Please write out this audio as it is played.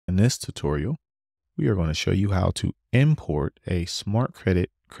this tutorial, we are going to show you how to import a smart credit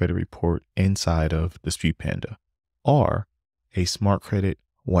report inside of Dispute Panda or a smart credit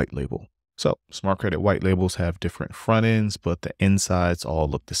white label. So smart credit white labels have different front ends, but the insides all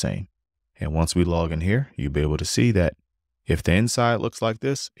look the same. And once we log in here, you'll be able to see that if the inside looks like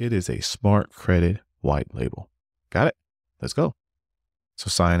this, it is a smart credit white label. Got it? Let's go. So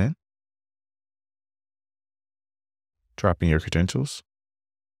sign in. Drop in your credentials.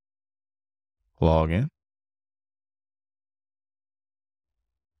 Log in.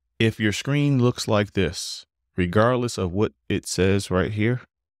 If your screen looks like this, regardless of what it says right here,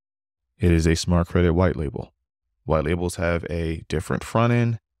 it is a smart credit white label. White labels have a different front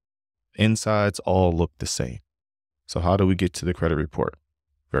end. Insides all look the same. So how do we get to the credit report?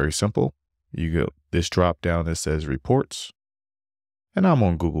 Very simple. You go this drop down that says reports, and I'm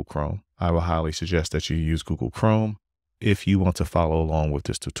on Google Chrome. I will highly suggest that you use Google Chrome if you want to follow along with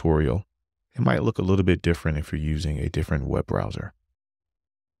this tutorial. It might look a little bit different if you're using a different web browser.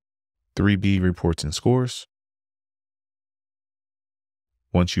 3B reports and scores.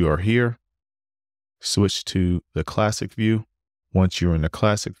 Once you are here, switch to the classic view. Once you're in the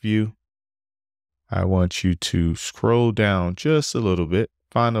classic view, I want you to scroll down just a little bit,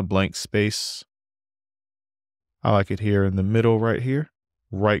 find a blank space. I like it here in the middle right here.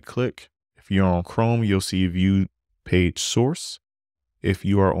 Right click. If you're on Chrome, you'll see view page source. If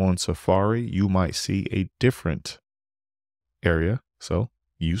you are on Safari, you might see a different area. So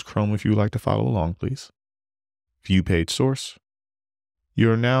use Chrome if you would like to follow along, please. View page source.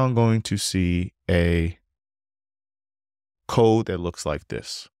 You're now going to see a code that looks like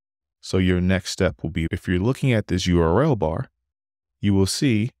this. So your next step will be, if you're looking at this URL bar, you will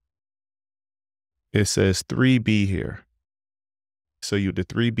see it says 3B here. So the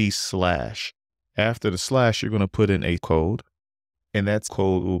 3B slash. After the slash, you're going to put in a code, and that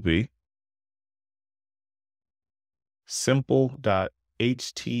code will be simple.htm ?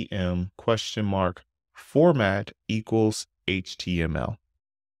 Format equals HTML.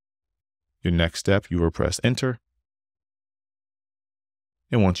 Your next step, you will press enter.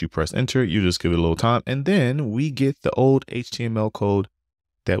 And once you press enter, you just give it a little time. And then we get the old HTML code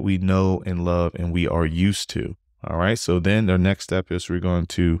that we know and love and we are used to. All right. So then the next step is we're going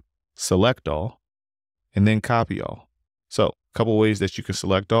to select all and then copy all. So a couple ways that you can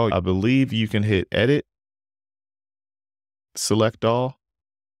select all. I believe you can hit edit, select all,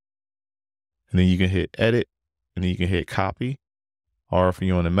 and then you can hit edit, and then you can hit copy. Or if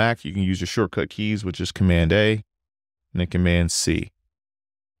you're on the Mac, you can use your shortcut keys, which is Command A and then Command C.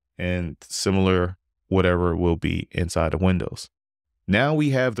 And similar, whatever will be inside of Windows. Now we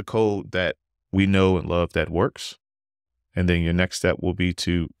have the code that we know and love that works. And then your next step will be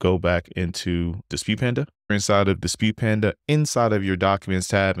to go back into Dispute Panda. Inside of Dispute Panda, inside of your Documents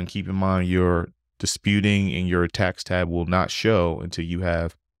tab, and keep in mind your disputing and your tax tab will not show until you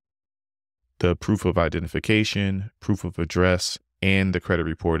have the proof of identification, proof of address, and the credit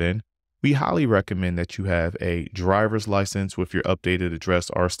report in. We highly recommend that you have a driver's license with your updated address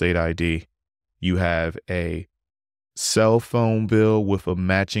or state ID. You have a cell phone bill with a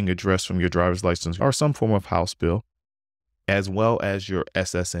matching address from your driver's license or some form of house bill, as well as your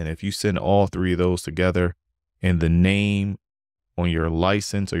SSN. If you send all three of those together and the name on your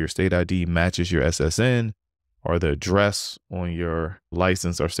license or your state ID matches your SSN, or the address on your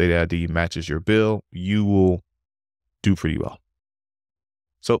license or state ID matches your bill, you will do pretty well.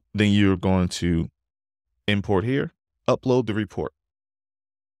 So then you're going to import here, upload the report.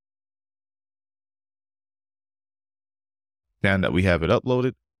 Now that we have it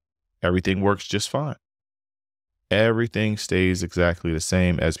uploaded, everything works just fine. Everything stays exactly the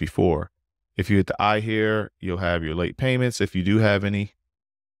same as before. If you hit the I here, you'll have your late payments if you do have any,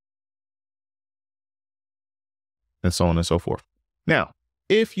 and so on and so forth. Now,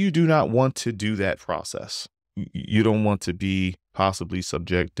 if you do not want to do that process, you don't want to be possibly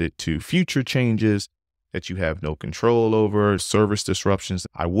subjected to future changes that you have no control over, service disruptions,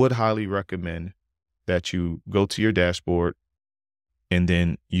 I would highly recommend that you go to your dashboard and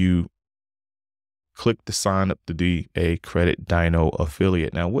then you click to sign up to be a Credit Dino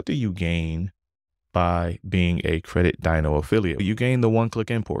affiliate. Now, what do you gain by being a Credit Dino affiliate? You gain the one-click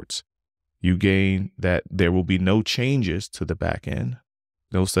imports. You gain that there will be no changes to the back end,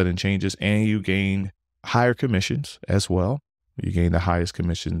 no sudden changes, and you gain higher commissions as well. You gain the highest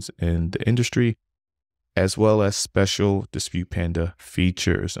commissions in the industry, as well as special Dispute Panda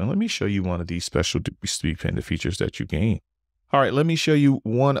features. And let me show you one of these special Dispute Panda features that you gain. All right, let me show you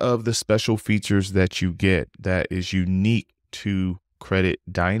one of the special features that you get that is unique to Credit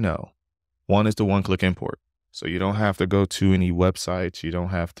Dino. One is the one-click import. So you don't have to go to any websites. You don't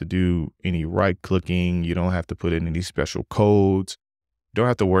have to do any right clicking. You don't have to put in any special codes. You don't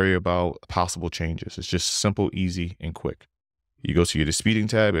have to worry about possible changes. It's just simple, easy, and quick. You go to your disputing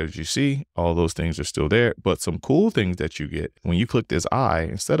tab, as you see, all those things are still there. But some cool things that you get when you click this I,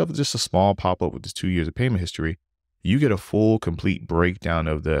 instead of just a small pop-up with this 2 years of payment history, you get a full, complete breakdown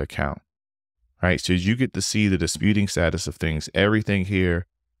of the account, right? So you get to see the disputing status of things, everything here.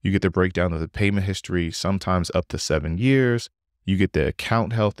 You get the breakdown of the payment history, sometimes up to 7 years. You get the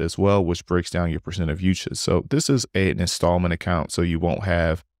account health as well, which breaks down your percent of usage. So this is an installment account, so you won't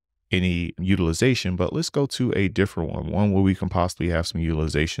have any utilization, but let's go to a different one where we can possibly have some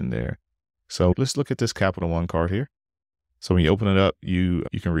utilization there. So let's look at this Capital One card here. So when you open it up, you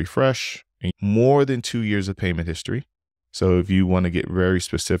can refresh more than 2 years of payment history. So if you want to get very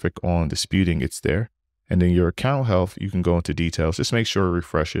specific on disputing, it's there. And then your account health, you can go into details. Just make sure it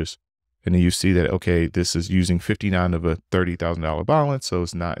refreshes. And then you see that, okay, this is using 59 of a $30,000 balance. So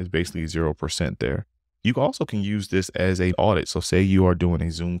it's basically 0% there. You also can use this as an audit. So say you are doing a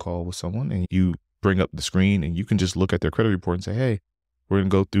Zoom call with someone and you bring up the screen and you can just look at their credit report and say, hey, we're going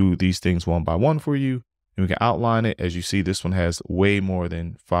to go through these things one by one for you. And we can outline it. As you see, this one has way more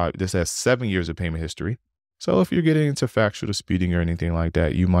than 5. This has 7 years of payment history. So if you're getting into factual disputing or anything like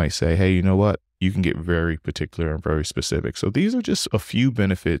that, you might say, hey, you know what? You can get very particular and very specific. So these are just a few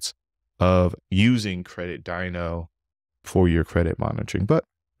benefits of using Credit Dyno for your credit monitoring. But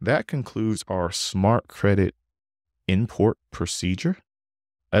that concludes our smart credit import procedure,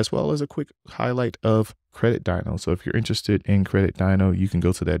 as well as a quick highlight of Credit Dyno. So if you're interested in Credit Dyno, you can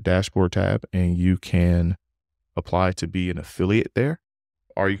go to that dashboard tab and you can apply to be an affiliate there,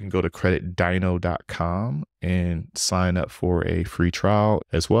 or you can go to creditdyno.com and sign up for a free trial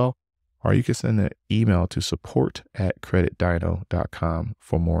as well. Or you can send an email to support@creditdyno.com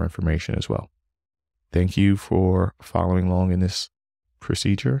for more information as well. Thank you for following along in this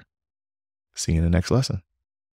procedure. See you in the next lesson.